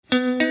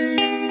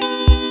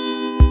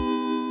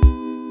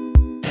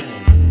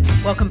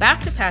Welcome back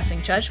to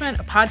Passing Judgment,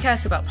 a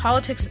podcast about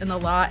politics and the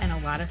law and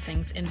a lot of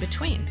things in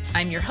between.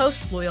 I'm your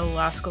host, Loyola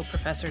Law School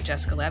Professor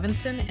Jessica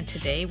Levinson, and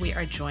today we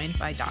are joined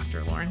by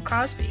Dr. Lauren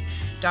Crosby.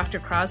 Dr.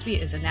 Crosby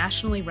is a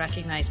nationally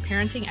recognized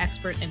parenting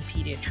expert and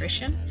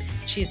pediatrician.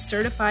 She is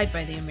certified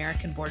by the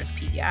American Board of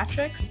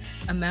Pediatrics,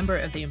 a member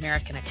of the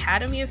American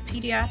Academy of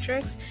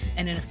Pediatrics,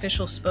 and an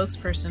official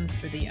spokesperson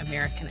for the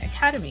American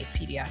Academy of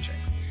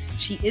Pediatrics.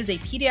 She is a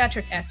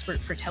pediatric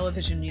expert for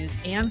television news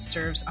and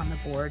serves on the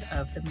board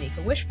of the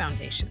Make-A-Wish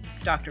Foundation.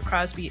 Dr.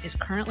 Crosby is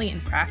currently in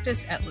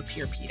practice at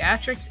Lapeer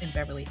Pediatrics in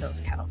Beverly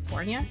Hills,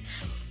 California.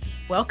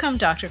 Welcome,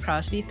 Dr.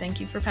 Crosby. Thank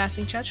you for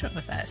passing judgment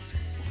with us.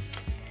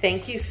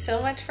 Thank you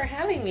so much for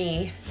having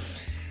me.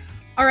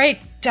 All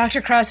right,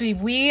 Dr. Crosby,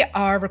 we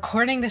are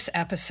recording this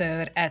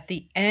episode at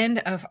the end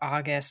of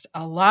August.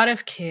 A lot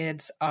of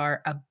kids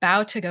are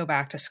about to go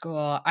back to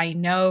school. I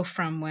know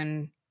from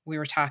when we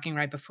were talking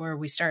right before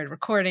we started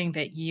recording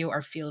that you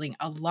are fielding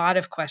a lot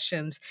of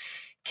questions.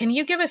 Can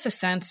you give us a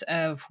sense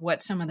of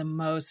what some of the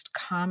most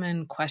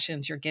common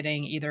questions you're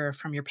getting either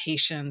from your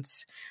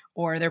patients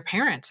or their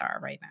parents are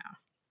right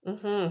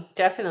now?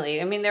 Definitely.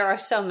 I mean, there are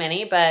so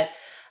many, but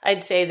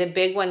I'd say the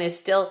big one is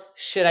still,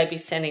 should I be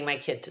sending my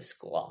kid to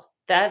school?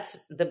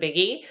 That's the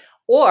biggie.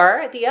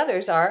 Or the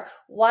others are,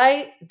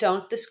 why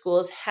don't the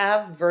schools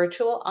have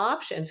virtual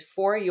options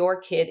for your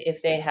kid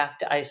if they have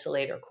to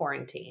isolate or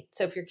quarantine?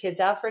 So if your kid's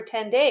out for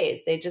 10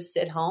 days, they just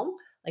sit home,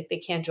 like they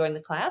can't join the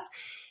class.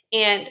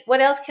 And what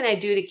else can I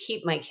do to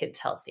keep my kids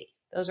healthy?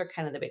 Those are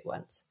kind of the big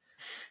ones.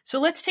 So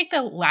let's take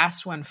the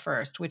last one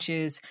first, which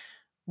is,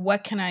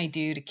 what can I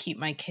do to keep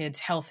my kids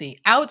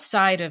healthy?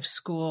 Outside of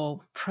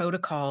school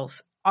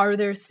protocols, are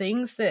there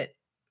things that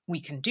we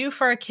can do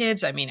for our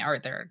kids? I mean, are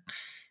there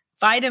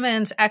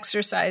vitamins,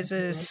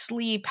 exercises,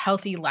 sleep,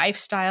 healthy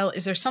lifestyle?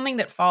 Is there something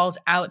that falls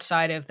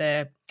outside of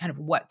the kind of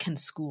what can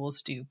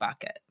schools do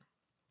bucket?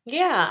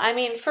 Yeah. I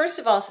mean, first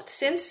of all,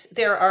 since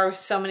there are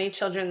so many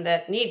children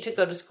that need to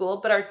go to school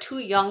but are too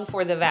young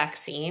for the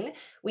vaccine,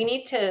 we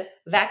need to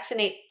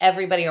vaccinate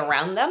everybody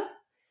around them.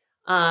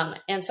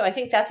 And so I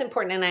think that's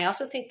important. And I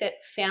also think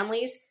that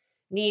families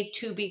need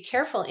to be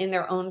careful in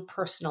their own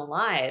personal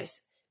lives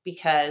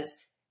because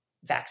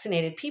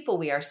vaccinated people,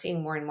 we are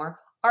seeing more and more,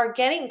 are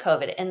getting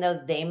COVID. And though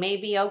they may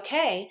be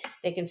okay,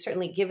 they can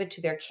certainly give it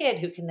to their kid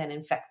who can then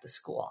infect the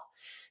school.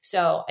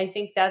 So I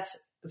think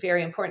that's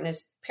very important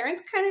as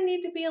parents kind of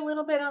need to be a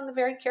little bit on the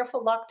very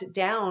careful locked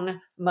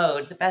down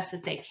mode, the best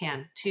that they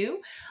can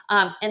too.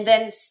 And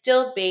then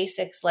still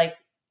basics like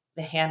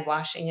the hand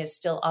washing is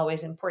still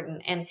always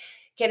important. And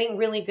getting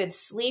really good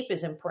sleep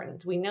is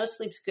important. We know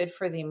sleep's good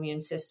for the immune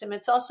system.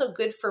 It's also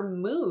good for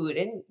mood.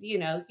 And,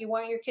 you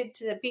want your kid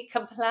to be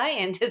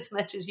compliant as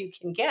much as you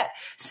can get.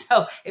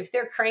 So if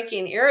they're cranky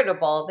and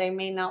irritable, they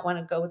may not want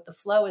to go with the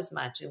flow as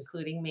much,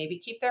 including maybe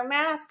keep their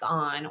mask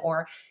on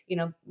or,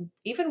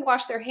 even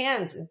wash their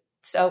hands.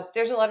 So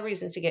there's a lot of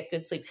reasons to get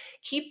good sleep.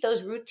 Keep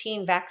those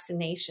routine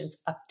vaccinations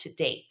up to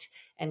date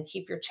and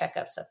keep your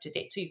checkups up to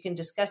date so you can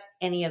discuss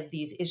any of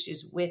these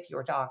issues with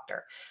your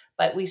doctor.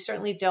 But we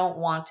certainly don't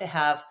want to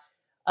have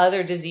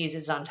other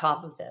diseases on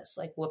top of this,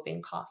 like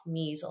whooping cough,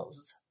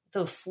 measles,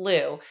 the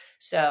flu.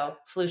 So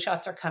flu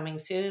shots are coming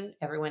soon.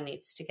 Everyone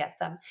needs to get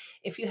them.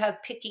 If you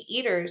have picky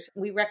eaters,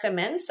 we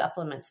recommend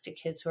supplements to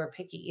kids who are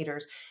picky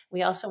eaters.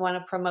 We also want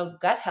to promote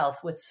gut health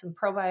with some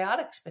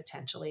probiotics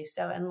potentially.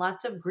 So, and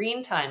lots of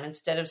green time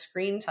instead of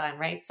screen time,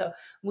 right? So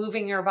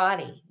moving your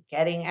body,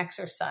 getting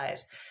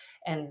exercise,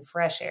 and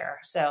fresh air.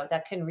 So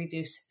that can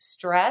reduce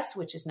stress,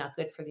 which is not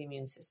good for the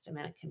immune system,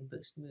 and it can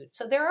boost mood.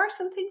 So there are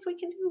some things we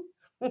can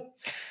do.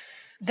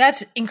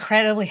 That's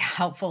incredibly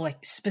helpful,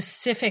 like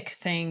specific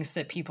things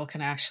that people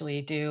can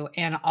actually do.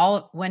 And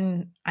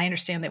when I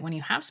understand that when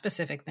you have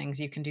specific things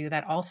you can do,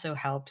 that also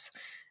helps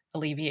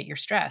alleviate your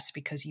stress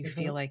because you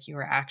feel like you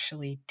are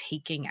actually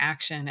taking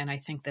action. And I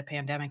think the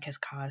pandemic has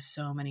caused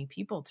so many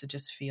people to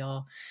just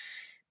feel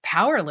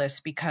powerless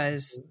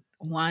because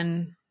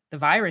one, the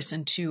virus,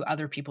 and two,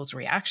 other people's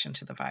reaction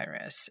to the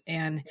virus.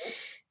 And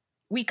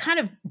we kind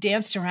of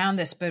danced around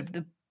this, but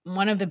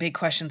one of the big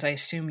questions I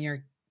assume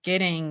you're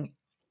getting,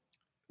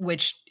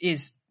 which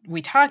is,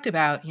 we talked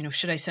about,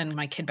 should I send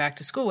my kid back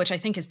to school, which I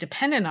think is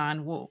dependent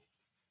on, well,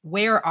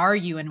 where are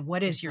you and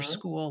what does your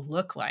school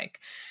look like?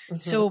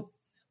 So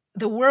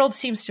the world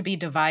seems to be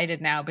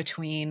divided now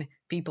between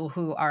people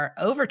who are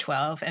over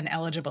 12 and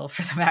eligible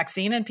for the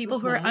vaccine and people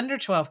who are under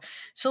 12.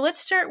 So let's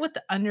start with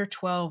the under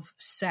 12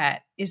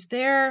 set. Is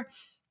there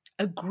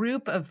a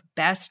group of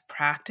best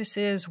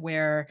practices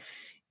where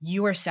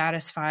you are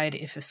satisfied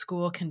if a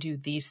school can do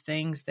these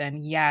things,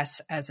 then yes,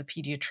 as a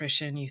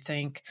pediatrician, you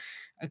think,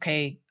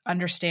 okay,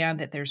 understand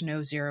that there's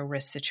no zero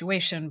risk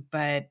situation,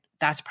 but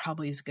that's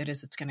probably as good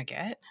as it's going to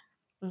get?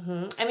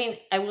 I mean,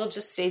 I will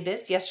just say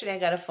this. Yesterday, I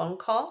got a phone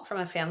call from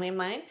a family of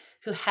mine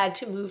who had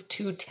to move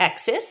to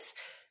Texas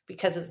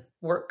because of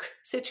work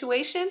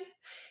situation.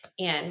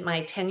 And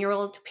my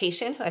 10-year-old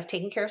patient, who I've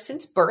taken care of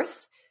since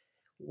birth,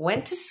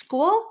 went to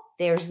school.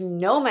 There's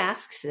no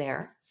masks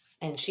there.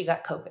 And she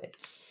got COVID.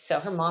 So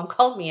her mom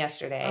called me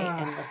yesterday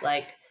and was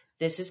like,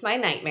 This is my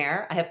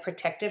nightmare. I have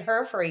protected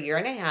her for a year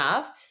and a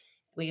half.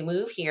 We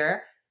move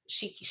here.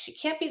 She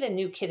can't be the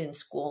new kid in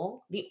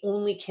school, the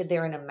only kid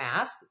there in a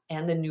mask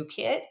and the new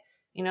kid.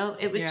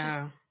 It would just,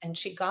 and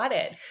she got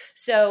it.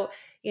 So,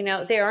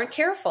 they aren't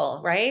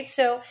careful, right?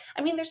 So,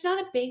 I mean, there's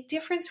not a big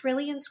difference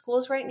really in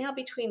schools right now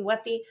between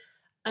what the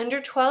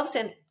under 12s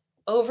and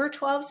over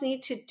 12s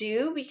need to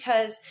do,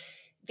 because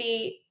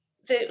the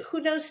who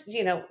knows,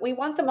 we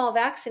want them all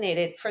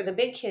vaccinated for the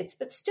big kids,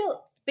 but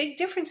still big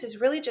difference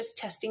is really just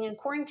testing and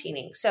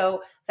quarantining.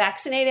 So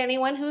vaccinate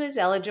anyone who is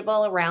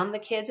eligible around the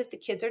kids if the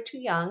kids are too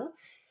young.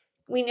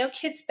 We know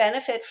kids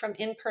benefit from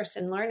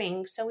in-person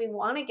learning, so we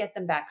want to get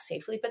them back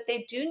safely, but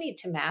they do need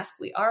to mask.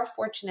 We are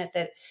fortunate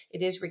that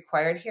it is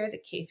required here. The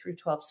K through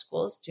 12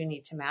 schools do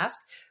need to mask,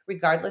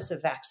 regardless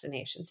of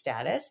vaccination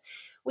status.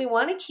 We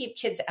want to keep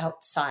kids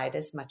outside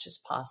as much as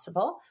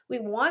possible. We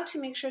want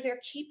to make sure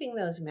they're keeping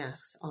those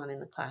masks on in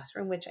the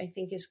classroom, which I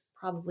think is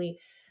probably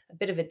a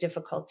bit of a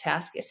difficult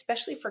task,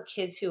 especially for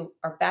kids who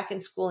are back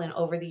in school and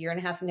over the year and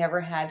a half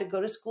never had to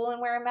go to school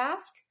and wear a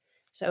mask.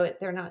 So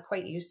they're not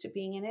quite used to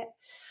being in it.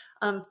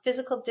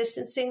 Physical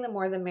distancing, the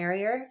more the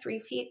merrier, 3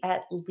 feet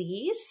at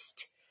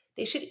least.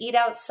 They should eat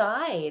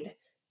outside.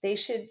 They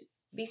should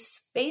be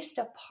spaced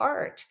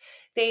apart.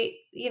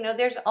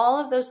 There's all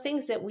of those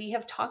things that we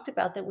have talked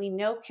about that we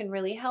know can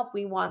really help.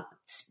 We want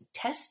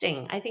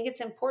testing. I think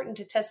it's important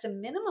to test a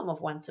minimum of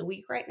once a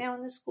week right now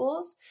in the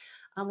schools.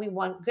 We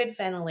want good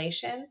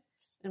ventilation,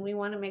 and we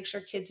want to make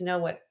sure kids know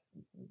what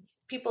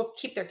people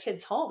keep their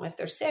kids home if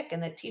they're sick,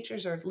 and the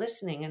teachers are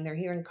listening and they're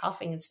hearing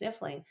coughing and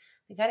sniffling.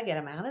 They got to get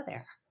them out of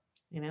there.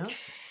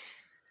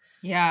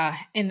 Yeah.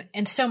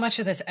 And so much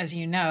of this, as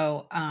you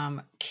know,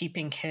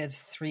 keeping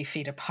kids 3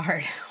 feet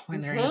apart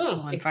when they're in a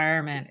school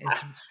environment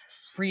is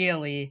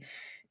really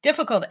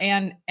difficult.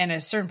 And at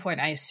a certain point,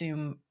 I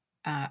assume,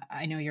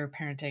 I know you're a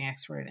parenting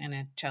expert and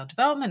a child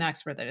development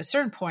expert, that at a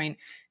certain point,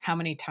 how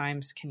many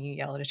times can you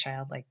yell at a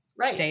child, like,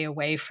 right, stay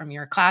away from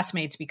your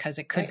classmates because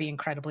it could be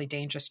incredibly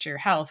dangerous to your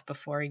health,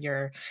 before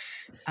you're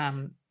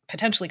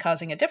potentially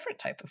causing a different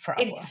type of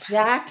problem.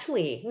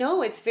 Exactly.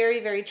 No, it's very,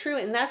 very true.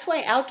 And that's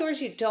why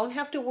outdoors, you don't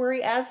have to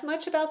worry as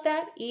much about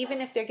that.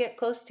 Even if they get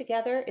close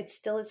together, it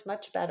still is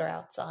much better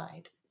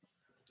outside.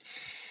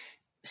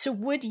 So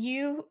would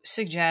you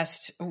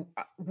suggest,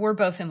 we're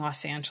both in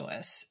Los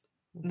Angeles.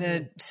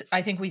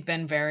 I think we've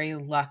been very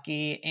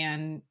lucky,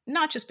 and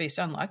not just based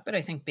on luck, but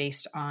I think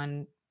based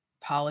on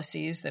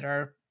policies that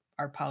our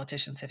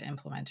politicians have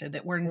implemented,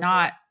 that we're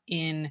not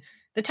in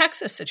the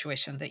Texas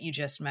situation that you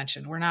just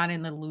mentioned. We're not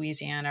in the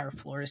Louisiana or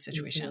Florida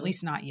situation, at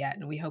least not yet.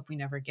 And we hope we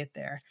never get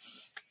there.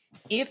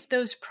 If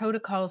those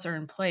protocols are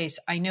in place,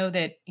 I know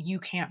that you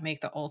can't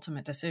make the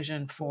ultimate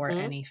decision for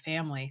any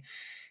family.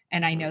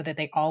 And I know that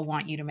they all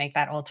want you to make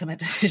that ultimate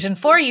decision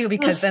for you,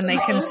 because then they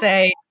can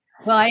say,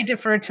 well, I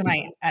defer to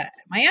my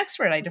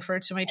expert. I defer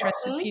to my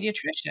trusted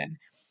pediatrician.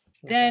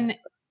 Then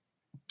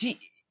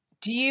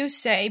do you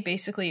say,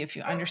 basically, if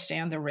you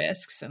understand the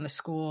risks and the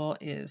school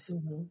is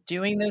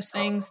doing those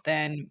things,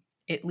 then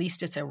at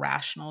least it's a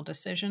rational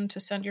decision to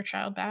send your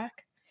child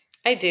back?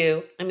 I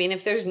do. I mean,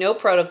 if there's no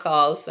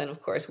protocols, then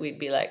of course we'd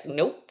be like,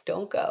 nope,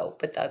 don't go.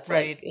 But that's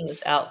right, like in the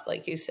South,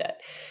 like you said.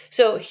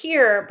 So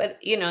here, but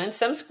and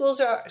some schools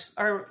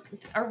are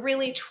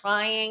really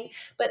trying.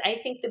 But I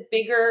think the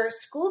bigger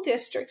school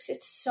districts,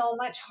 it's so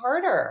much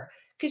harder,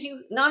 because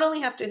you not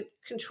only have to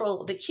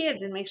control the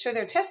kids and make sure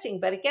they're testing,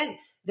 but again,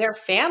 their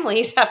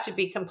families have to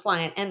be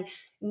compliant and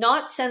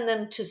not send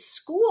them to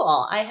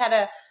school. I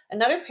had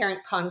another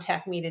parent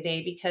contact me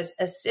today because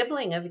a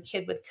sibling of a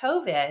kid with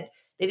COVID,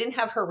 they didn't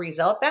have her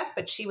result back,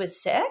 but she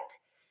was sick,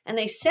 and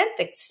they sent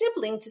the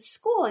sibling to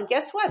school. And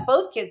guess what?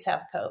 Both kids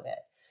have COVID.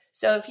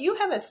 So if you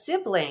have a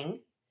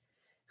sibling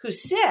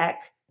who's sick,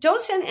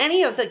 don't send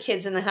any of the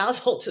kids in the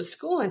household to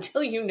school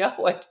until you know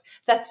what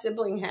that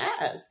sibling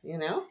has,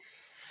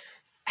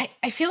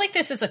 I feel like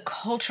this is a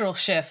cultural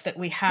shift that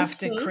we have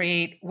to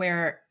create,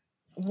 where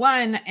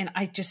and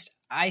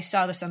I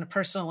saw this on a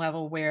personal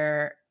level,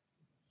 where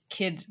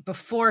kids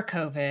before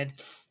COVID,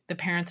 the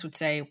parents would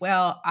say,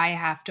 well, I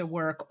have to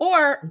work,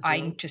 or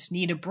I just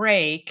need a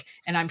break,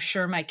 and I'm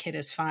sure my kid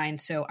is fine.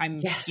 So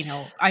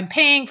I'm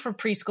paying for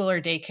preschool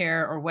or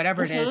daycare or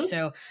whatever it is.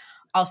 So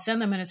I'll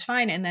send them and it's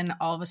fine. And then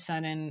all of a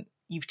sudden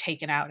you've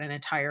taken out an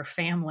entire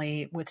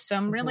family with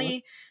some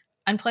really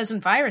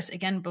unpleasant virus,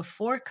 again,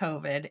 before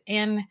COVID.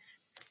 And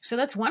so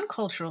that's one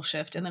cultural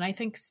shift. And then I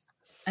think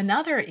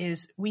another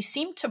is we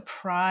seem to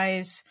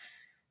prize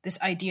this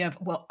idea of,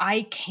 well,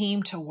 I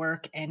came to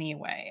work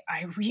anyway.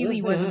 I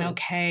really wasn't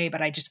okay,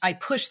 but I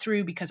pushed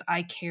through because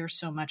I care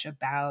so much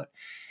about,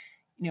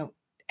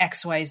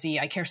 XYZ.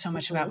 I care so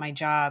much about my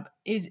job.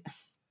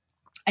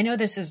 I know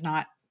this is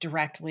not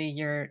directly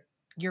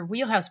your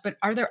wheelhouse, but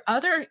are there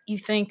other, you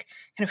think,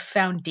 kind of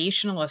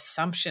foundational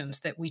assumptions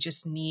that we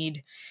just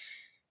need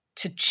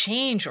to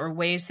change, or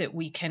ways that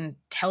we can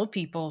tell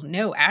people,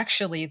 no,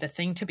 actually the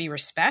thing to be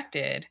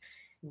respected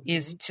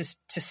is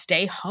to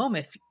stay home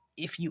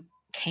if you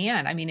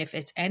can? I mean, if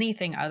it's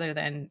anything other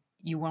than,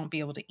 you won't be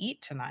able to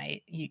eat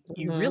tonight. You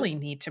Mhm. really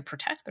need to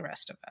protect the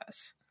rest of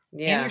us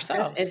and Yeah,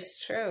 yourselves. it's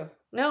true.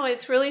 No,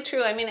 it's really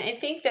true. I mean, I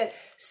think that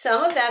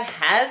some of that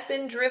has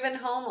been driven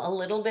home a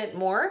little bit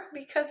more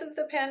because of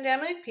the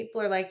pandemic.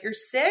 People are like, you're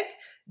sick,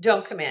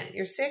 don't come in.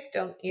 You're sick,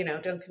 don't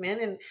come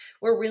in. And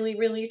we're really,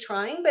 really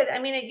trying. But I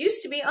mean, it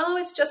used to be, oh,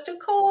 it's just a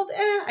cold.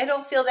 I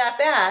don't feel that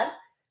bad.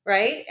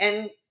 Right.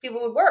 And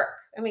people would work.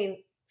 I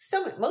mean,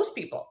 most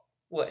people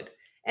would.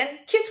 And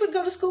kids would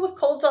go to school with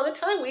colds all the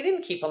time. We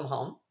didn't keep them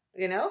home,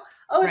 you know?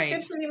 Oh, it's good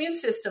Right. for the immune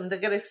system. They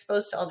get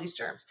exposed to all these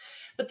germs.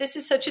 But this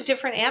is such a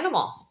different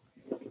animal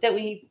that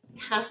we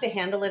have to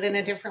handle it in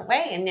a different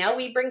way. And now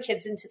we bring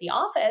kids into the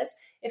office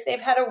if they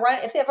have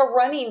a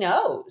runny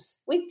nose.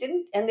 We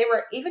didn't, and they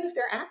were, even if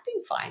they're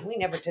acting fine, we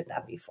never did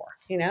that before,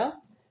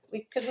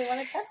 because we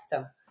want to test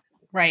them.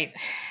 Right.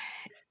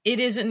 It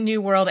is a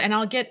new world. And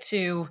I'll get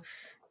to,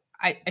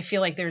 I feel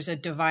like there's a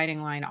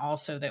dividing line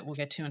also that we'll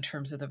get to in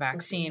terms of the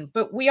vaccine,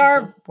 but we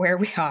are where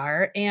we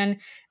are. And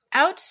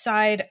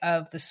outside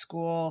of the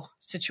school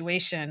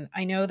situation,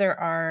 I know there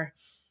are,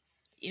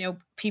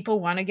 people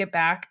want to get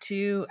back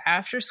to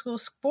after school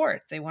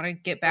sports. They want to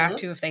get back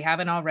to, if they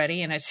haven't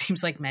already, and it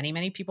seems like many,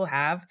 many people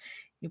have,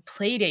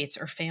 play dates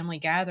or family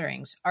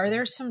gatherings. Are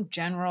there some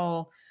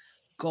general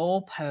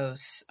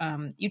goalposts?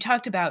 You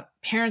talked about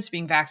parents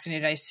being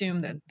vaccinated. I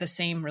assume that the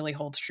same really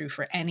holds true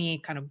for any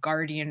kind of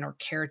guardian or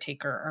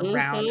caretaker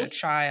around a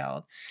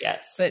child.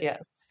 Yes. But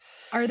yes.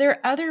 are there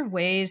other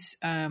ways,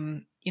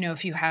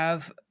 if you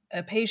have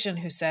a patient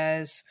who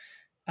says,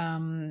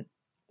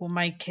 well,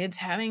 my kid's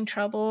having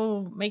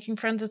trouble making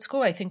friends at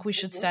school, I think we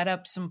should set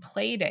up some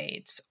play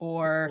dates,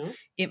 or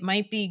it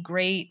might be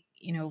great,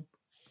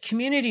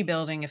 community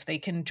building if they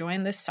can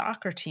join this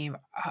soccer team.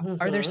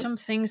 Are there some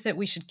things that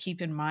we should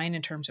keep in mind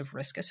in terms of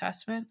risk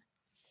assessment?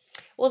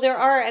 Well, there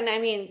are. And I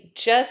mean,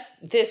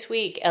 just this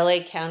week,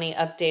 LA County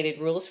updated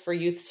rules for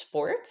youth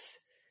sports.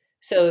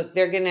 So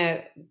they're going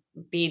to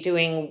be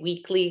doing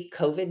weekly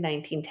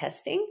COVID-19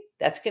 testing.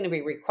 That's going to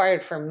be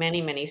required for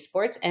many, many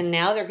sports. And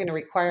now they're going to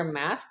require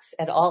masks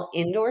at all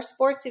indoor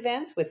sports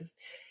events with,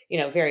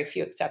 very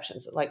few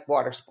exceptions, like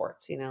water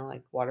sports,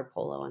 like water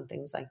polo and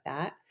things like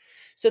that.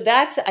 So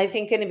that's, I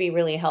think, going to be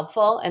really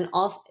helpful. And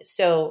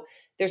also,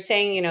 they're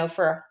saying,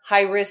 for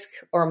high risk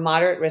or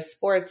moderate risk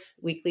sports,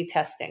 weekly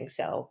testing.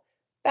 So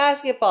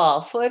basketball,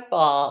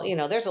 football,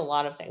 there's a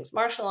lot of things,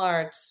 martial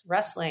arts,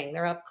 wrestling,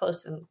 they're up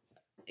close and,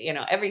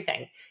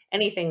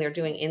 anything they're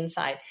doing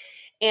inside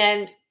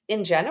and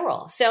in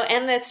general. So,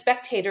 and the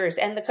spectators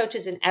and the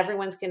coaches and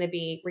everyone's going to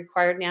be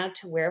required now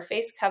to wear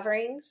face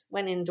coverings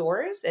when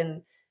indoors,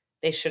 and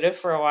they should have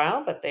for a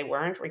while, but they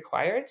weren't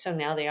required. So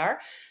now they are.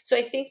 So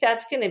I think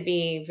that's going to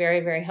be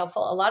very, very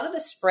helpful. A lot of the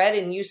spread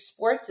in youth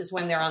sports is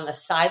when they're on the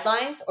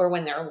sidelines or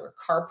when they're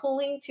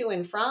carpooling to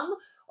and from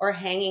or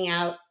hanging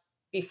out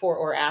before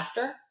or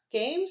after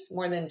games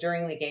more than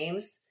during the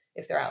games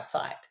if they're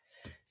outside.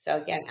 So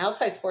again,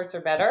 outside sports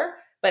are better,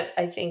 but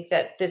I think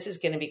that this is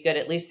going to be good.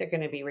 At least they're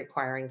going to be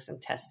requiring some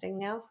testing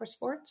now for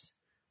sports.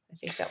 I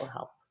think that will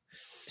help.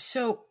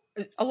 So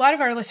a lot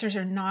of our listeners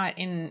are not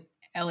in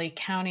LA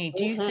County.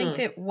 Do you think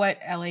that what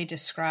LA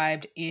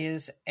described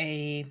is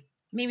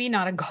maybe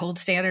not a gold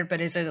standard,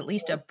 but is it at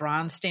least a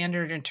bronze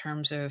standard in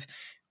terms of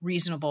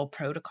reasonable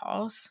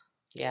protocols?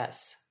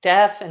 Yes,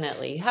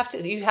 definitely. You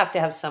have to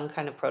have some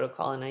kind of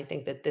protocol. And I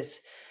think that this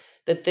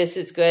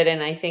is good.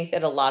 And I think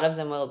that a lot of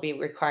them will be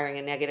requiring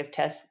a negative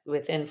test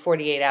within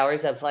 48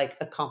 hours of like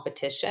a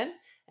competition,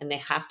 and they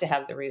have to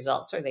have the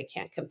results or they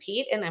can't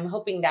compete. And I'm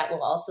hoping that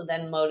will also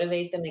then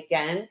motivate them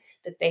again,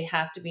 that they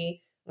have to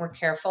be more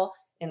careful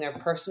in their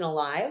personal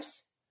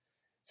lives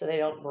so they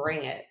don't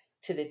bring it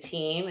to the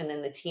team. And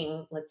then the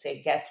team, let's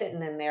say, gets it and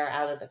then they're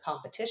out of the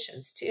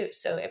competitions too.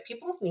 So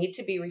people need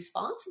to be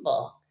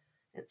responsible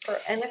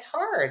and it's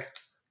hard.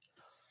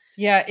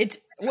 Yeah,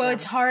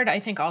 it's hard,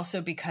 I think,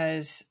 also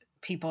because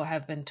people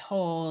have been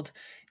told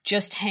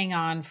just hang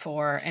on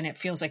for, and it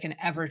feels like an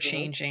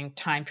ever-changing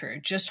time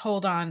period. Just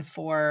hold on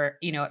for,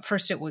 at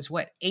first it was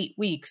 8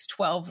 weeks,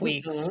 12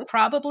 weeks,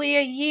 probably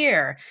a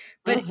year.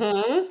 But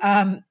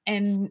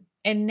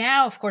and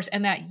now, of course,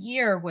 and that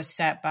year was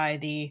set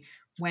by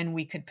when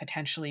we could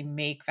potentially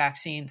make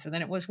vaccines. And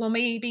then it was,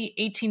 maybe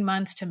 18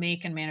 months to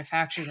make and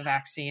manufacture the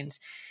vaccines.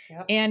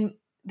 Yep. And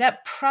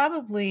that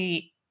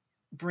probably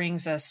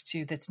brings us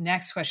to this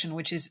next question,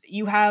 which is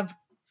you have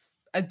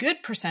a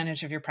good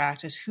percentage of your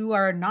practice who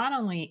are not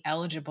only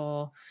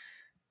eligible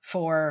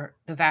for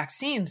the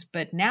vaccines,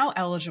 but now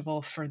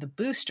eligible for the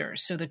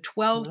boosters. So the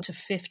 12 to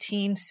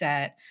 15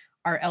 set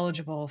are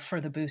eligible for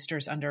the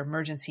boosters under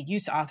emergency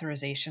use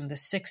authorization. The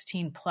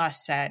 16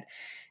 plus set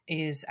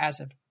is, as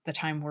of the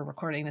time we're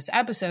recording this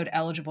episode,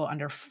 eligible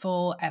under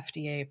full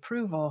FDA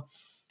approval.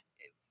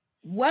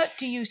 What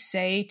do you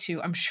say to,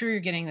 I'm sure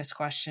you're getting this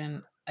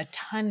question a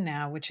ton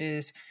now, which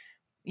is,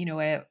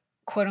 a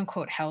quote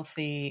unquote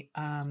healthy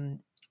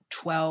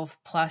 12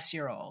 plus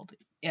year old,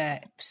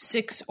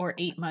 6 or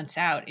 8 months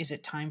out, is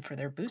it time for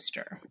their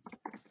booster?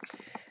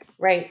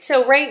 Right.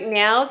 So right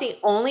now, the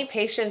only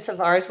patients of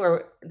ours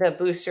where the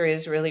booster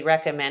is really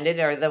recommended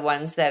are the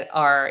ones that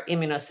are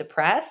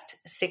immunosuppressed,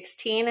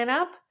 16 and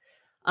up.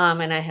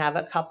 And I have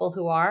a couple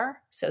who are,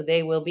 so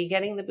they will be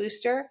getting the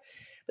booster,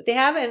 but they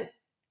haven't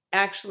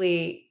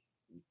actually,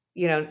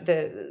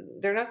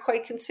 they're not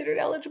quite considered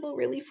eligible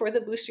really for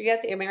the booster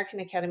yet. The American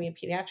Academy of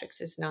Pediatrics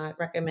is not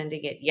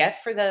recommending it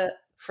yet for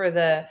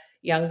the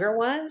younger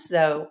ones,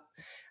 though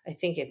I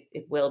think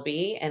it will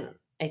be. And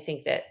I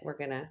think that we're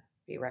going to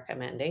be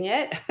recommending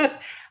it.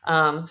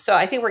 So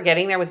I think we're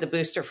getting there with the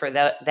booster for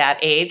that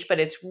age, but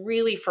it's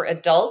really for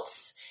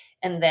adults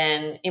and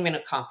then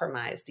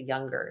immunocompromised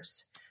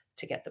youngers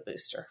to get the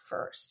booster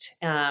first.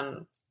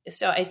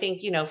 So I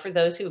think, for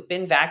those who've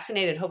been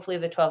vaccinated, hopefully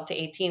the 12 to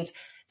 18s,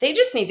 they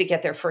just need to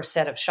get their first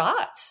set of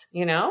shots,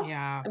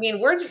 Yeah. I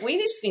mean, we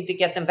just need to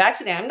get them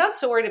vaccinated. I'm not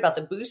so worried about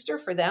the booster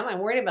for them. I'm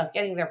worried about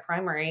getting their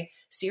primary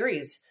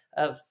series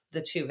of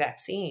the 2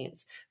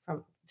 vaccines.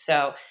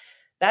 So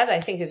that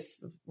I think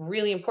is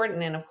really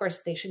important. And of course,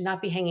 they should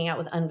not be hanging out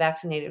with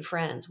unvaccinated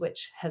friends,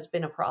 which has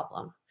been a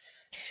problem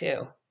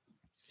too.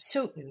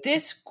 So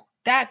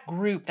that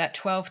group, that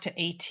 12 to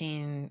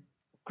 18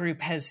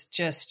 group, has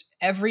just,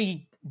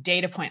 every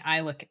data point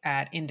I look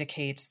at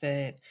indicates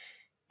that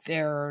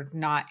they're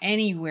not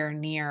anywhere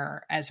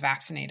near as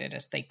vaccinated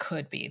as they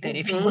could be. That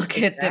if you look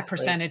at the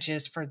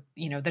percentages for,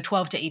 the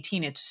 12 to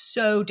 18, it's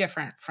so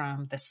different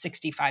from the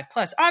 65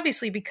 plus,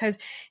 obviously, because,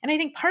 and I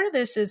think part of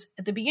this is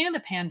at the beginning of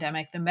the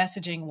pandemic, the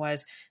messaging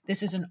was,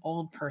 this is an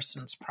old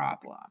person's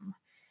problem.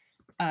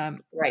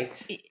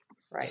 Right.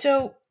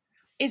 So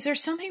is there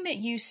something that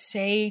you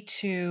say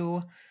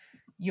to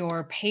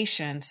your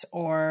patients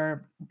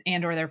or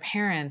their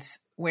parents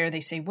where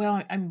they say,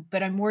 well,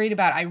 I'm worried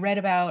about, I read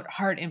about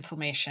heart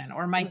inflammation,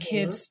 or my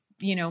kids,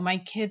 my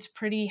kid's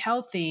pretty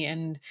healthy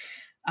and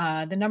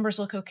the numbers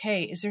look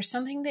okay. Is there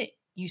something that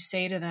you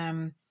say to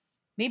them,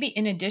 maybe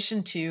in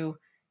addition to,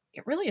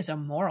 it really is a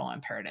moral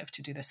imperative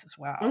to do this as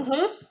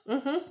well?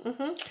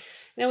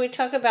 We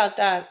talk about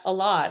that a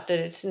lot, that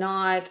it's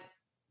not,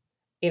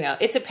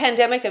 it's a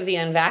pandemic of the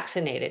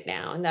unvaccinated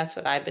now. And that's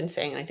what I've been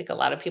saying. I think a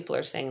lot of people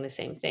are saying the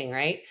same thing,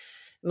 right?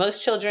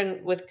 Most children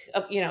with,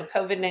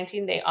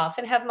 COVID-19, they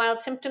often have mild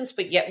symptoms,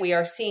 but yet we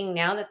are seeing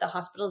now that the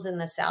hospitals in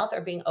the South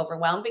are being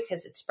overwhelmed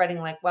because it's spreading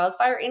like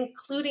wildfire,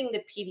 including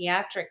the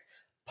pediatric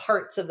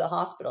parts of the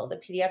hospital, the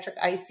pediatric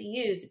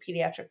ICUs, the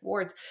pediatric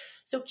wards.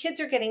 So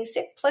kids are getting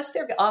sick. Plus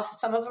they're off.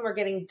 Some of them are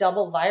getting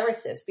double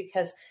viruses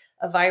because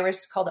a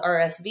virus called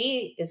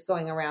RSV is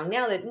going around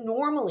now that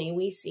normally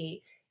we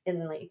see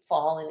in late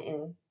fall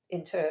and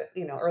into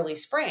early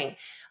spring,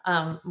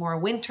 more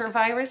winter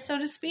virus, so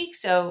to speak.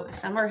 So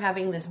some are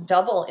having this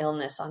double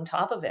illness on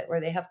top of it,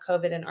 where they have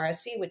COVID and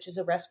RSV, which is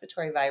a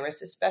respiratory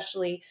virus,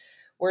 especially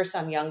worse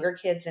on younger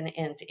kids and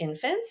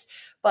infants.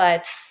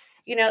 But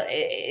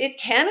it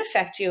can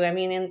affect you. I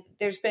mean, and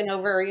there's been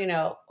over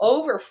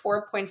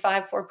 4.5,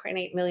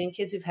 4.8 million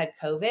kids who've had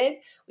COVID.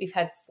 We've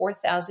had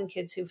 4,000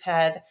 kids who've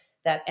had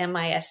that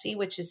MIS-C,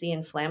 which is the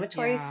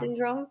inflammatory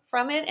syndrome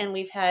from it. And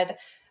we've had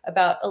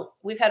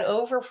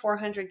over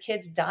 400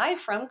 kids die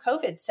from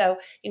COVID. So,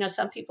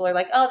 some people are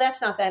like, oh,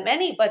 that's not that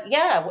many, but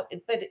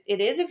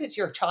it is if it's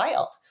your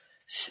child.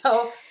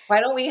 So why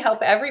don't we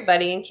help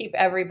everybody and keep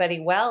everybody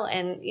well?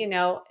 And,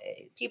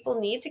 people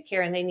need to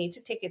care and they need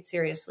to take it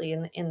seriously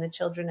in the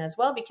children as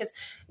well, because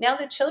now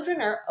the children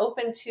are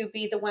open to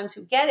be the ones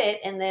who get it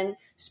and then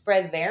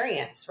spread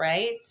variants,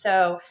 right?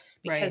 So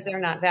because they're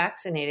not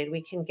vaccinated,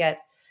 we can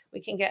get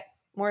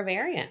more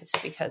variants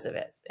because of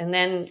it. And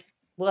then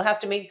we'll have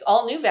to make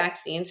all new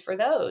vaccines for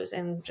those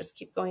and just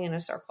keep going in a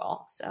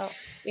circle. So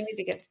we need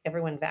to get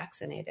everyone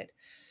vaccinated.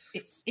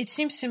 It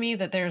seems to me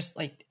that there's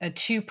like a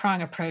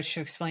 2-prong approach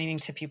to explaining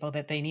to people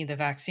that they need the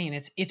vaccine.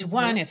 It's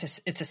one, it's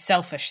a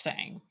selfish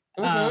thing.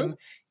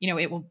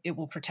 It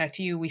will protect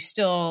you. We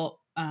still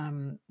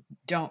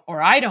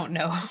I don't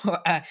know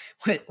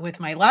with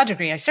my law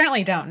degree, I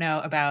certainly don't know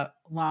about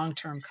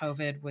long-term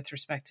COVID with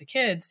respect to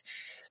kids.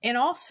 And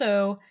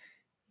also,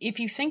 if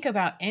you think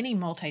about any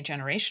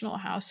multi-generational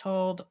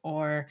household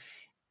or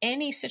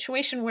any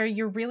situation where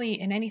you're really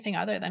in anything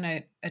other than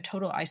a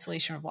total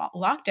isolation or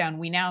lockdown,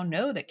 we now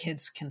know that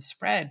kids can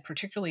spread,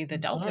 particularly the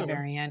Delta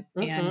variant.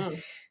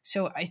 And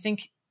so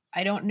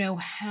I don't know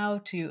how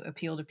to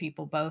appeal to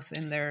people both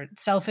in their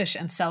selfish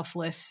and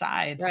selfless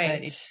sides,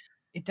 but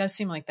it does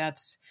seem like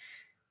that's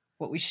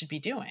what we should be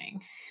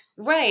doing.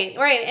 Right.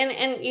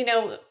 And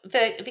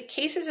the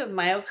cases of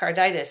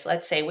myocarditis,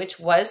 let's say, which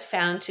was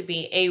found to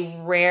be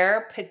a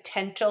rare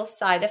potential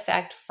side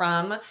effect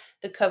from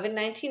the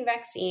COVID-19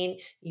 vaccine,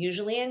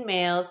 usually in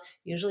males,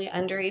 usually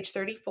under age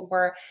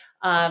 34,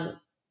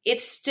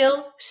 it's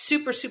still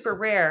super, super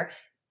rare.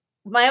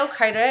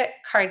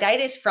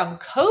 Myocarditis from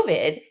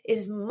COVID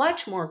is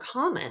much more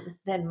common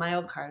than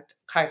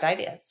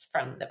myocarditis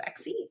from the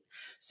vaccine.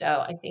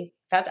 So I think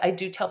I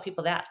do tell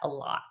people that a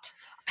lot.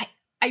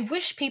 I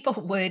wish people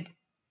would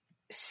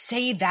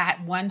say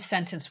that one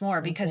sentence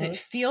more, because it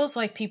feels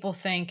like people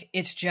think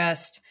it's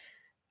just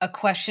a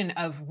question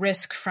of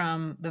risk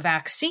from the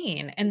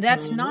vaccine. And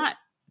that's not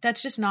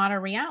that's just not a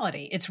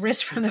reality. It's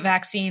risk from the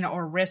vaccine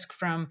or risk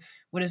from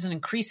what is an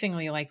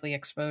increasingly likely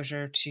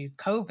exposure to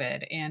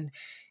COVID. And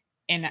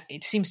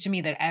it seems to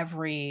me that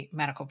every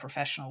medical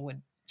professional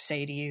would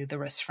say to you the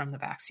risk from the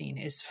vaccine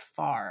is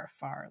far,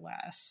 far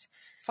less.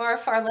 Far,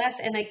 far less.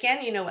 And again,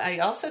 I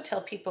also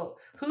tell people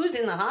who's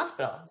in the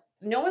hospital.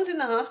 No one's in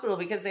the hospital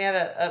because they had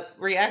a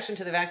reaction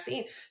to the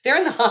vaccine. They're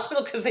in the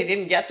hospital because they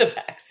didn't get the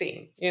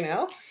vaccine,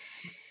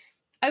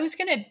 I was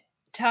going to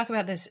talk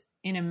about this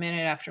in a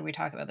minute after we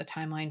talk about the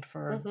timeline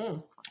for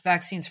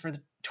vaccines for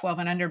the 12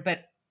 and under,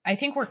 but I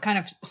think we're kind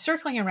of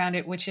circling around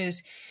it, which is,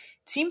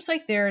 it seems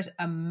like there's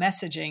a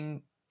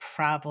messaging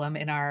problem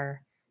in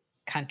our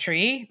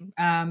country.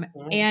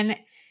 And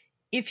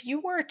if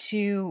you were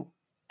to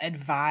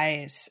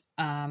advise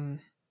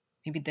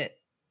maybe the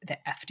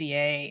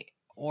FDA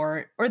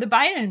or the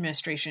Biden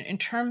administration in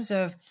terms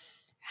of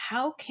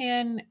how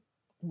can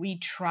we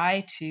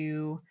try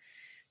to,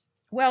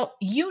 well,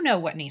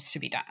 what needs to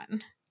be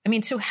done. I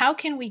mean, so how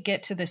can we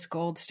get to this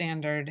gold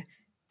standard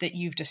that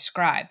you've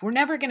described? We're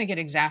never going to get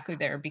exactly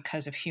there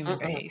because of human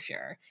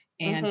behavior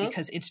and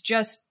because it's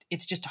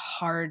just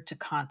hard to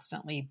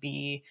constantly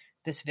be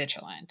this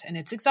vigilant, and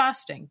it's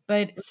exhausting.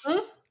 But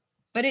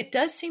it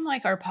does seem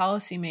like our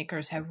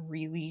policymakers have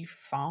really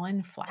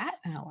fallen flat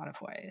in a lot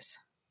of ways.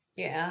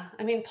 Yeah.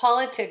 I mean,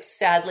 politics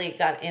sadly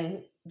got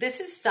in.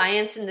 This is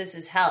science and this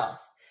is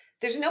health.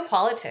 There's no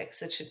politics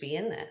that should be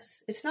in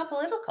this. It's not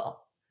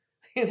political,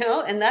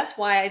 and that's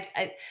why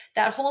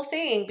that whole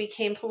thing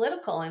became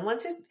political. And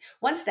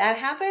once that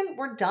happened,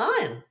 we're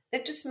done.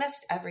 It just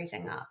messed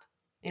everything up,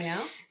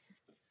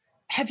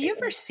 Have you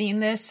ever seen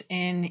this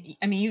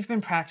you've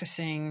been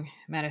practicing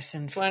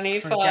medicine for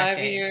 25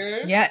 decades.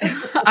 years. Yeah.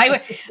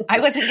 I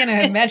wasn't going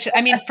to mention,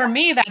 for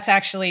me, that's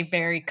actually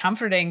very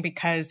comforting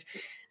because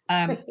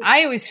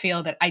I always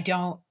feel that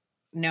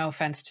no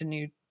offense to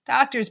new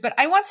doctors, but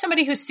I want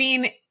somebody who's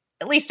seen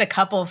at least a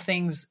couple of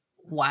things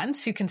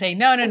once who can say,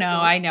 no,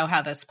 I know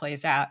how this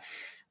plays out.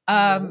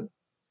 Have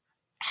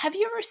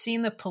you ever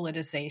seen the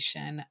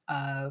politicization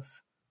of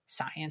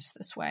science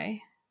this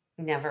way?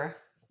 Never,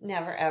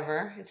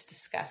 ever. It's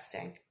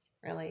disgusting,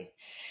 really.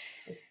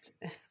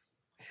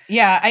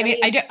 Yeah.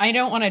 I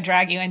don't want to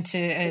drag you into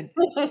a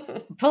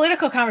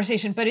political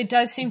conversation, but it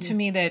does seem to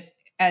me that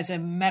as a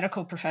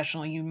medical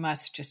professional, you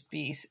must just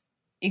be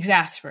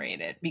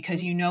exasperated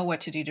because you know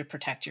what to do to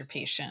protect your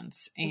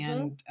patients,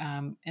 and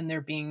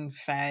they're being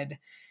fed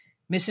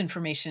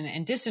misinformation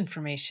and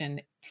disinformation.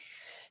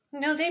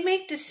 No, they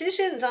make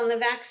decisions on the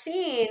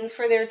vaccine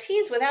for their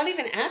teens without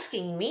even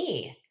asking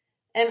me.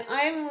 And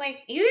I'm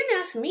like, you didn't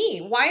ask me.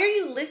 Why are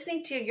you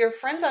listening to your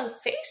friends on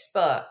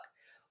Facebook?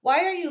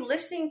 Why are you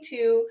listening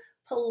to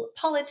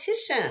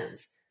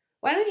politicians?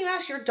 Why don't you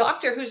ask your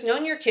doctor who's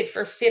known your kid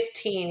for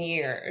 15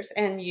 years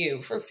and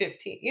you for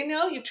 15?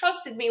 You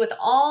trusted me with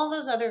all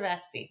those other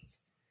vaccines.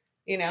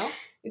 You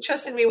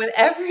trusted me with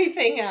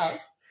everything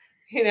else,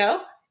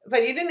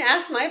 but you didn't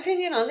ask my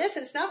opinion on this.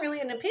 It's not really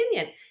an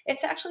opinion.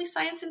 It's actually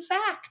science and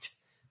fact,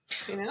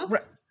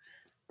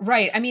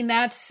 Right. I mean,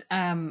 that's,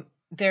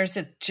 there's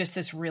just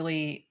this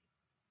really,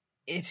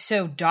 it's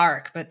so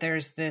dark, but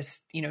there's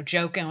this,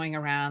 joke going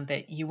around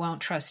that you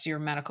won't trust your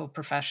medical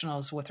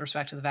professionals with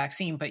respect to the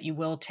vaccine, but you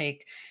will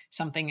take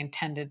something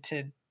intended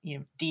to,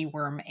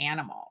 deworm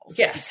animals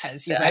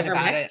because you read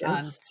about it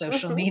on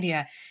social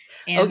media.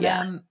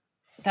 And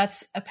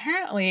that's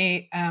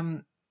apparently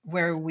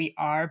where we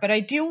are. But I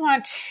do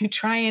want to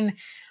try and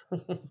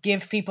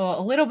give people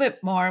a little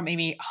bit more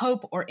maybe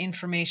hope or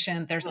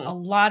information. There's a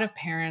lot of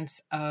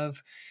parents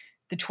of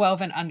the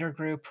 12 and under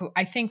group who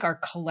I think are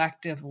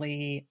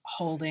collectively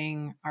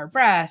holding our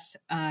breath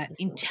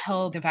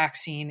until the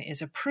vaccine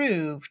is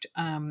approved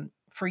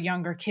for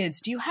younger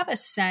kids. Do you have a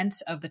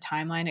sense of the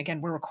timeline?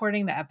 Again, we're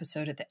recording the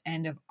episode at the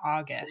end of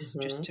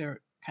August, just to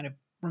kind of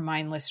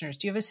remind listeners.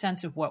 Do you have a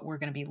sense of what we're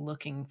going to be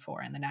looking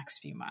for in the next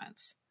few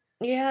months?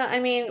 Yeah, I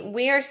mean,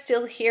 we are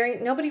still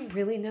hearing, nobody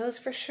really knows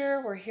for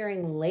sure. We're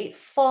hearing late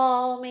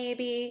fall,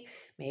 maybe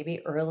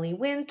early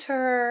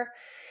winter.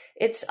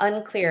 It's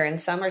unclear.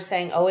 And some are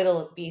saying,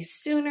 it'll be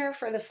sooner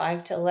for the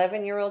 5 to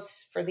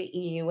 11-year-olds for the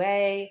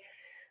EUA.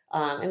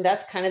 And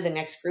that's kind of the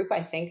next group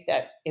I think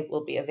that it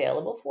will be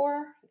available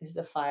for is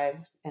the 5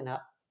 and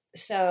up.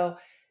 So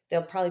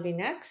they'll probably be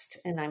next.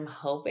 And I'm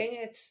hoping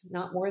it's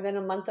not more than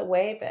a month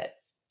away, but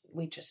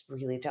we just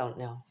really don't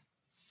know.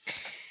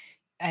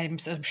 I'm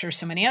sure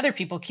so many other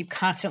people keep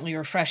constantly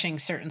refreshing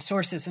certain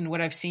sources. And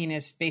what I've seen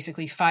is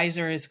basically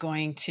Pfizer is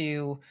going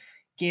to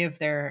give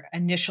their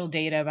initial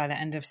data by the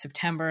end of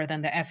September.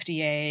 Then the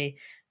FDA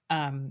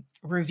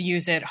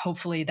reviews it.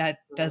 Hopefully that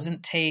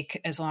doesn't take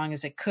as long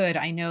as it could.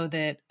 I know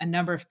that a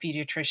number of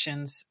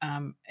pediatricians,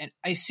 and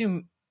I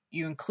assume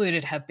you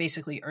included, have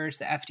basically urged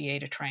the FDA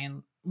to try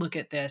and look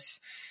at this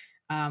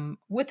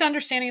with the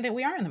understanding that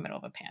we are in the middle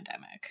of a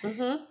pandemic.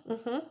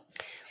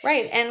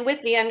 Right. And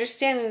with the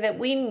understanding that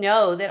we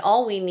know that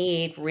all we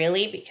need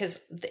really, because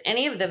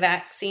any of the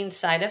vaccine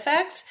side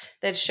effects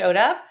that showed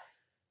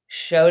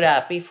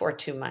up before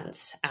 2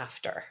 months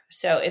after.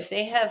 So if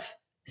they have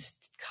a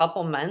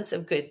couple months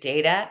of good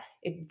data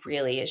it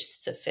really is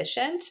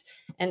sufficient.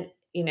 And,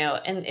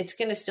 and it's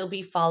going to still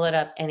be followed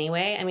up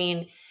anyway. I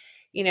mean,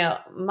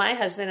 my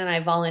husband and I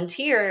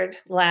volunteered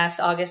last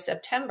August,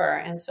 September.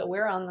 And so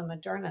we're on the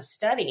Moderna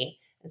study.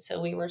 And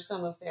so we were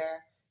some of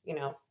their,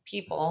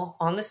 people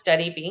on the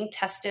study being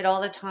tested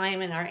all the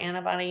time in our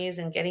antibodies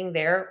and getting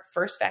their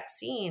first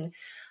vaccine.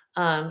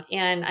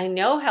 And I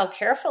know how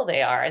careful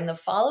they are, and the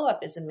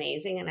follow-up is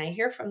amazing. And I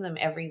hear from them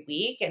every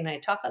week, and I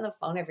talk on the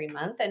phone every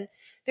month, and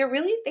they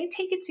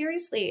take it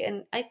seriously.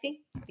 And I think,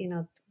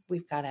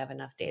 we've got to have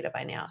enough data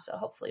by now. So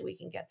hopefully we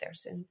can get there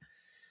soon.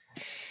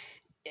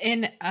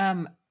 And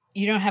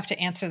you don't have to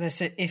answer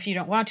this if you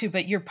don't want to,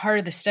 but you're part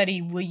of the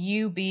study. Will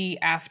you be,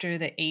 after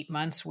the 8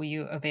 months, will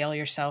you avail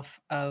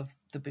yourself of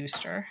the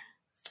booster?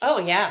 Oh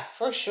yeah,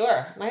 for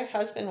sure. My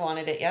husband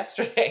wanted it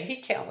yesterday. He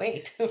can't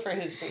wait for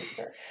his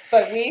booster.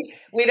 But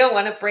we don't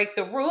want to break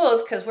the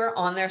rules because we're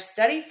on their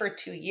study for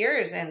 2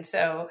 years. And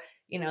so,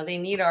 they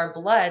need our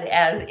blood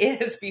as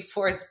is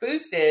before it's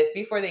boosted,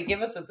 before they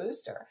give us a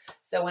booster.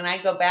 So when I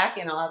go back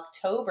in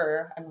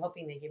October, I'm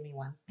hoping they give me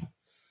one.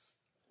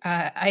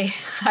 I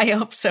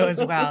hope so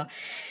as well.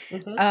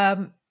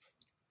 Mm-hmm.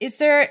 Is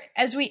there,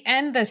 as we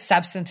end the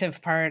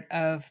substantive part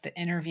of the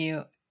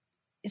interview,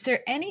 is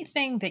there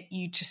anything that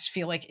you just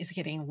feel like is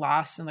getting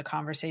lost in the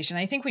conversation?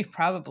 I think we've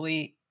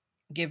probably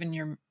given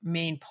your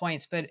main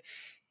points, but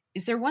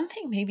is there one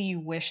thing maybe you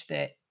wish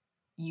that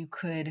you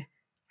could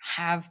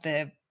have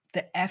the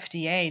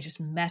FDA just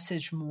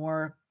message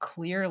more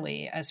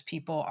clearly as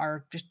people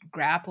are just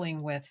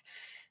grappling with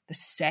the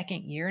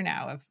second year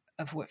now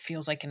of what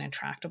feels like an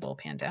intractable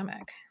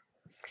pandemic?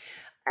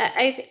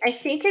 I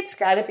think it's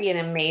got to be an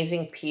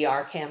amazing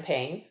PR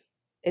campaign.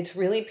 It's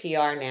really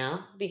PR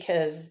now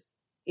because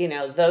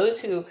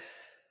those who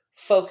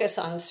focus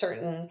on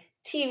certain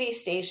TV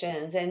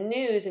stations and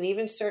news and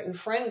even certain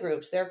friend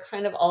groups, they're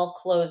kind of all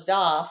closed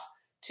off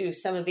to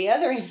some of the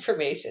other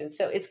information.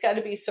 So it's got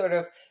to be sort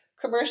of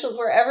commercials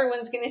where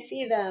everyone's going to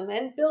see them,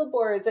 and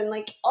billboards, and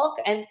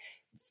and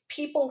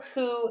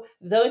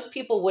those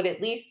people would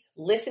at least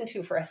listen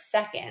to for a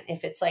second.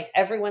 If it's like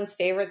everyone's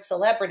favorite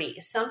celebrity,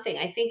 something,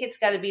 I think it's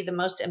got to be the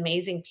most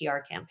amazing PR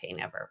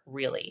campaign ever,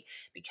 really,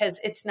 because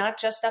it's not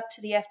just up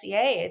to the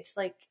FDA. It's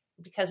like,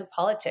 because of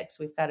politics,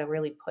 we've got to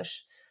really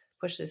push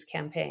this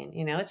campaign.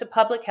 It's a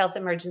public health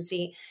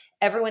emergency.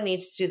 Everyone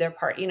needs to do their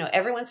part.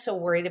 Everyone's so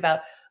worried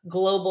about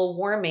global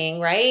warming,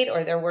 right?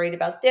 Or they're worried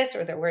about this,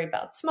 or they're worried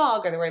about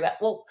smog, or they're worried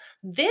about,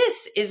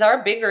 this is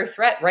our bigger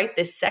threat right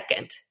this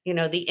second.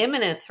 The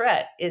imminent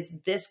threat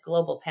is this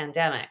global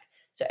pandemic.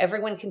 So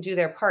everyone can do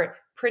their part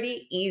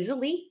pretty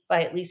easily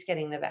by at least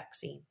getting the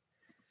vaccine.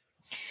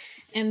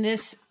 And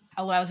this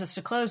allows us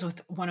to close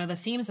with one of the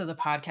themes of the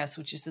podcast,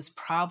 which is this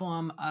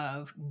problem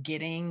of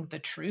getting the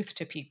truth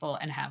to people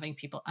and having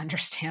people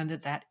understand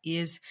that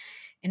is,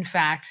 in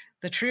fact,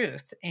 the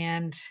truth.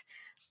 And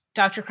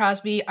Dr.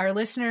 Crosby, our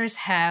listeners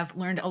have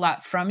learned a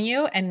lot from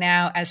you. And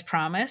now, as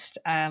promised,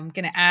 I'm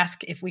going to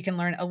ask if we can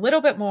learn a little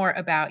bit more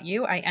about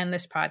you. I end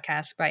this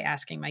podcast by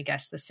asking my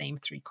guests the same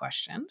 3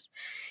 questions.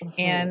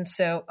 Mm-hmm. And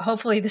so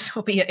hopefully this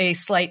will be a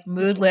slight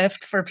mood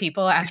lift for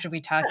people after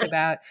we talked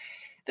about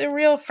the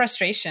real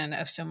frustration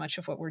of so much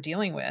of what we're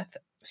dealing with.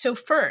 So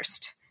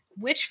first,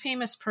 which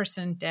famous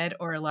person, dead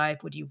or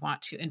alive, would you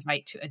want to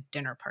invite to a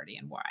dinner party,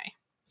 and why?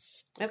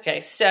 Okay,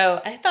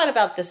 so I thought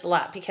about this a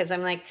lot because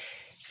I'm like,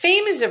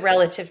 fame is a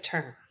relative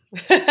term.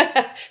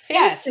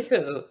 Famous to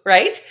who,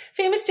 right?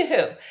 Famous to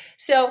who?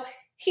 So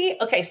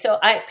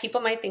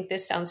people might think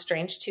this sounds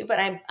strange too, but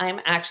I'm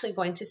actually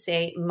going to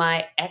say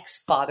my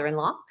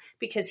ex-father-in-law,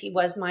 because he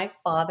was my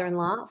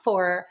father-in-law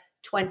for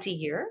 20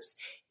 years.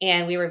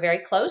 And we were very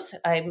close.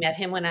 I met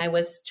him when I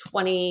was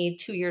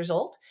 22 years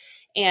old.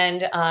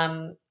 And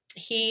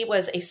he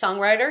was a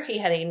songwriter. He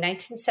had a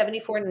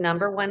 1974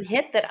 #1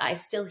 hit that I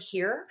still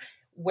hear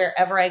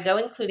wherever I go,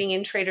 including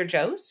in Trader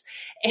Joe's.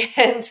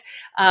 And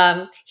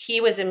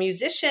he was a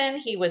musician.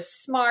 He was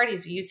smart.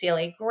 He's a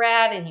UCLA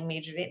grad, and he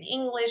majored in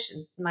English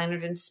and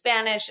minored in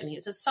Spanish. And he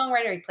was a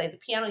songwriter. He played the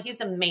piano.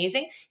 He's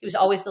amazing. He was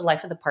always the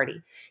life of the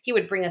party. He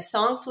would bring a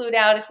song flute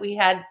out if we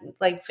had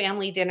like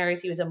family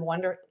dinners. He was a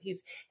wonder.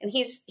 He's in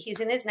his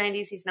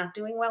 90s. He's not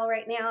doing well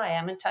right now. I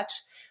am in touch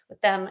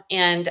with them.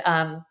 And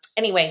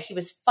anyway, he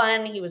was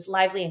fun. He was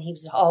lively, and he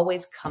was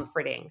always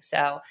comforting.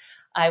 So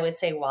I would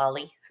say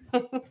Wally.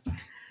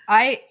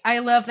 I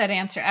love that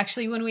answer.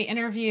 Actually, when we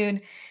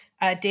interviewed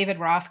David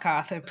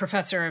Rothkopf, a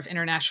professor of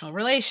international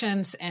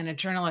relations and a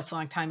journalist a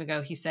long time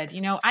ago, he said,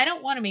 I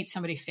don't want to meet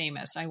somebody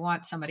famous. I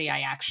want somebody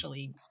I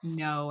actually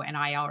know, and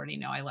I already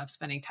know. I love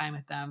spending time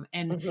with them.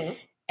 And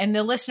and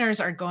the listeners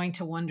are going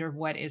to wonder,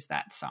 what is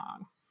that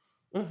song?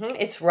 Mm-hmm.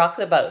 It's Rock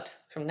the Boat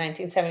from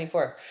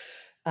 1974,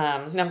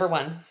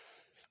 #1.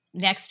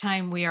 Next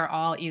time we are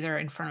all either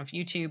in front of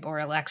YouTube or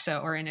Alexa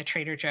or in a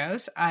Trader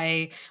Joe's,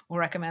 I will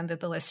recommend that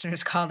the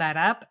listeners call that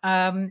up.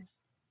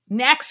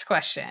 Next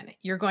question.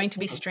 You're going to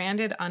be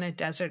stranded on a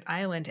desert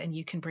island and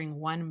you can bring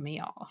one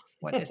meal.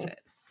 What is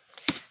it?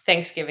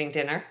 Thanksgiving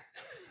dinner.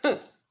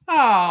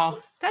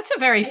 Oh, that's a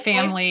very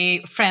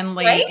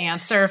family-friendly right?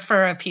 answer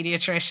for a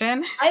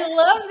pediatrician. I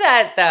love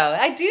that though.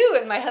 I do.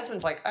 And my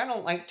husband's like, I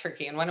don't like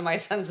turkey. And one of my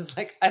sons is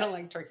like, I don't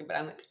like turkey, but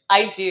I'm like,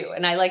 I do.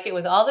 And I like it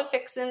with all the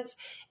fixins.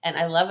 And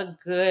I love a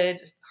good,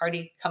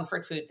 hearty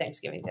comfort food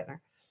Thanksgiving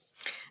dinner.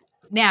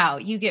 Now,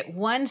 you get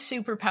one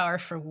superpower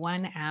for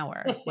 1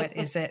 hour. What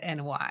is it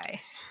and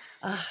why?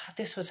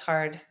 This was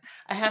hard.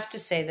 I have to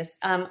say this.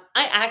 I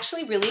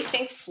actually really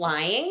think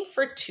flying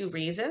for 2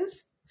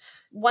 reasons.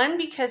 One,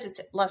 because it's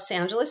Los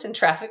Angeles and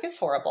traffic is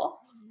horrible.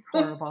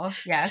 Horrible,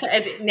 yes.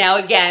 And now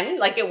again,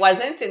 like it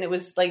wasn't, and it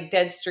was like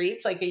dead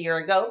streets like a year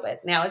ago,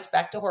 but now it's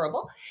back to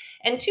horrible.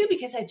 And 2,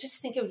 because I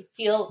just think it would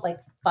feel like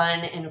fun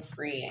and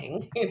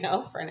freeing,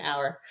 for an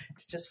hour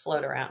to just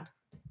float around.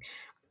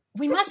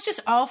 We must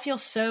just all feel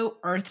so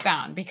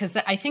earthbound because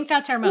I think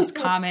that's our most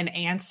common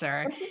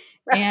answer.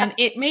 Right. And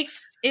it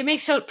makes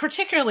so,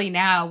 particularly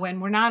now when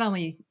we're not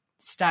only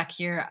stuck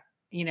here,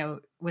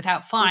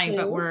 without flying,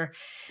 but we're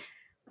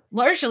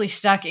largely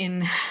stuck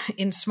in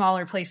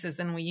smaller places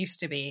than we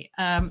used to be.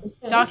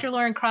 Dr.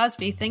 Lauren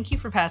Crosby, thank you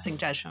for passing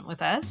judgment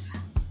with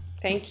us.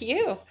 Thank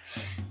you.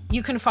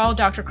 You can follow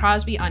Dr.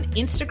 Crosby on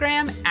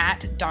Instagram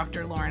at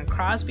Dr. Lauren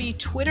Crosby,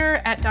 Twitter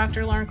at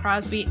Dr. Lauren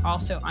Crosby,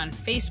 also on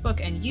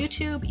Facebook and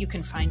YouTube. You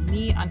can find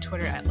me on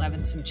Twitter at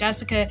Levinson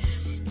Jessica.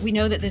 We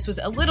know that this was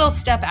a little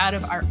step out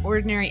of our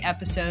ordinary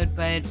episode,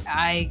 but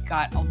I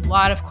got a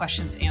lot of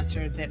questions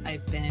answered that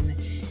I've been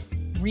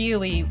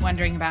really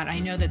wondering about. I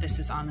know that this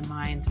is on the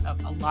minds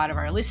of a lot of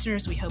our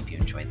listeners. We hope you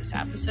enjoyed this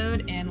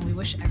episode, and we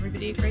wish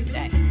everybody a great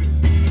day.